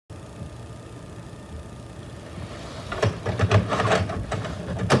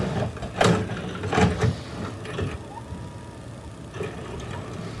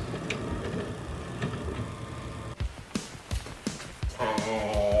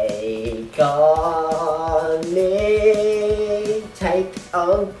on me, take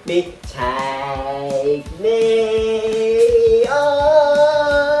on me, take me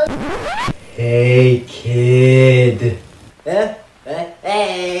on. Hey, kid.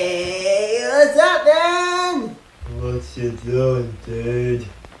 Hey, what's up, man? What you doing, dude?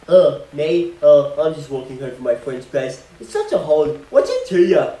 Me? I'm just walking home from my friend's place. It's such a hole. What's it to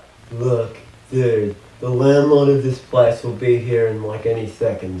ya? Look, dude, the landlord of this place will be here in like any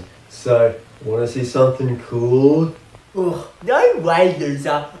second. So, wanna see something cool? Oh, no way,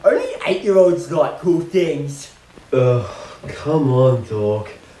 loser. Only 8-year-olds like cool things. Ugh, come on, Doc.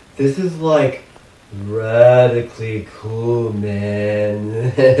 This is like radically cool,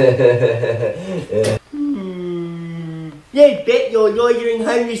 man. You bet you're loitering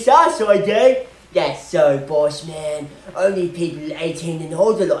home this ass, I do. That's so boss, man. Only people 18 and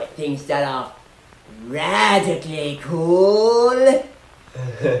older like things that are radically cool.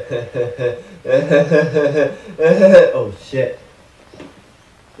 Oh shit.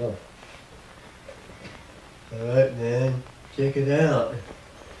 Oh. Alright, man. Check it out.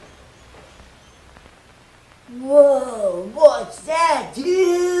 Whoa, what's that,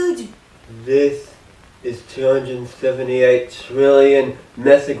 dude? This is 278 trillion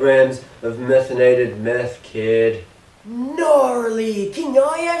methograms of methylated meth, kid. Gnarly, can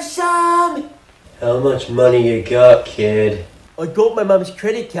I have some? How much money you got, kid? I got my mum's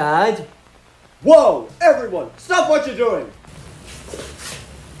credit card. Whoa! Everyone, stop what you're doing!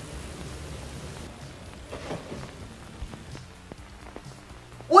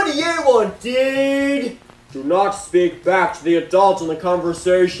 What do you want, dude? Do not speak back to the adult in the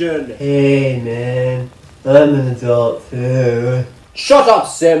conversation. Hey, man. I'm an adult, too. Shut up,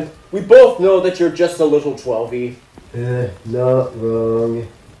 simp. We both know that you're just a little 12-y. Not wrong.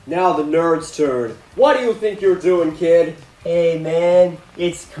 Now the nerd's turn. What do you think you're doing, kid? Hey, man,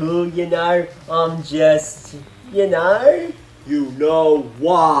 it's cool, you know. I'm just, you know, You know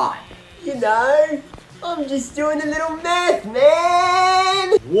why. I'm just doing a little math,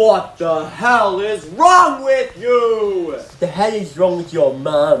 man. What the hell is wrong with you? The hell is wrong with your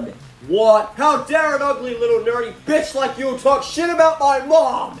mum? What? How dare an ugly little nerdy bitch like you talk shit about my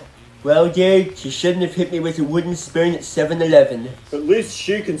mom? Well, dude, she shouldn't have hit me with a wooden spoon at 7-Eleven. At least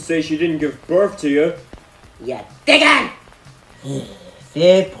she can say she didn't give birth to you. Yeah, diggin'!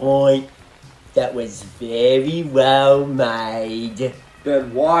 Fair point. That was very well made.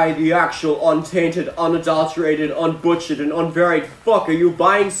 Then why the actual untainted, unadulterated, unbutchered, and unvaried fuck are you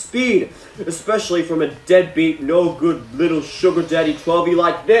buying speed? Especially from a deadbeat, no good little sugar daddy 12-y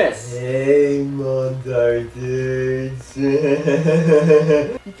like this. Hey, Mondo dudes.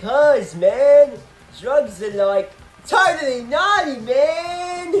 Because, man, drugs are like totally naughty,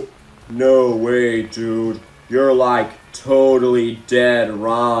 man. No way, dude. You're like totally dead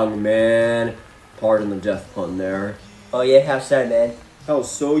wrong, man. Pardon the death pun there. Oh yeah, how so, man? How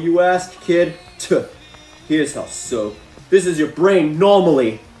so, you ask, kid? Tuh. Here's how so. This is your brain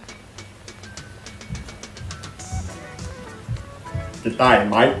normally. Good day,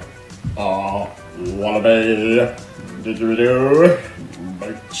 mate. Wanna be did-you-do?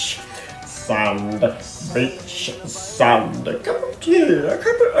 Beach sand, beach sand. A cup of tea, a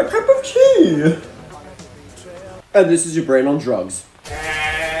cup of tea. And this is your brain on drugs.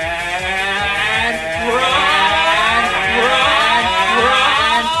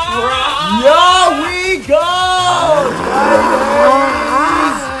 Here we go,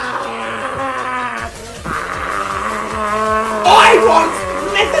 ladies! I want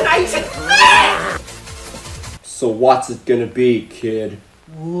methanation. So what's it gonna be, kid?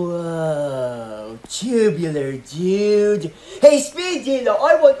 Whoa, tubular, dude. Hey, speed dealer,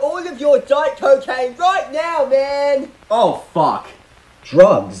 I want all of your diet cocaine right now, man. Oh, fuck.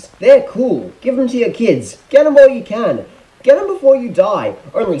 Drugs. They're cool. Give them to your kids. Get them while you can. Get them before you die.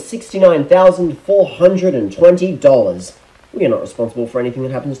 Only $69,420. We are not responsible for anything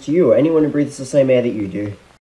that happens to you or anyone who breathes the same air that you do.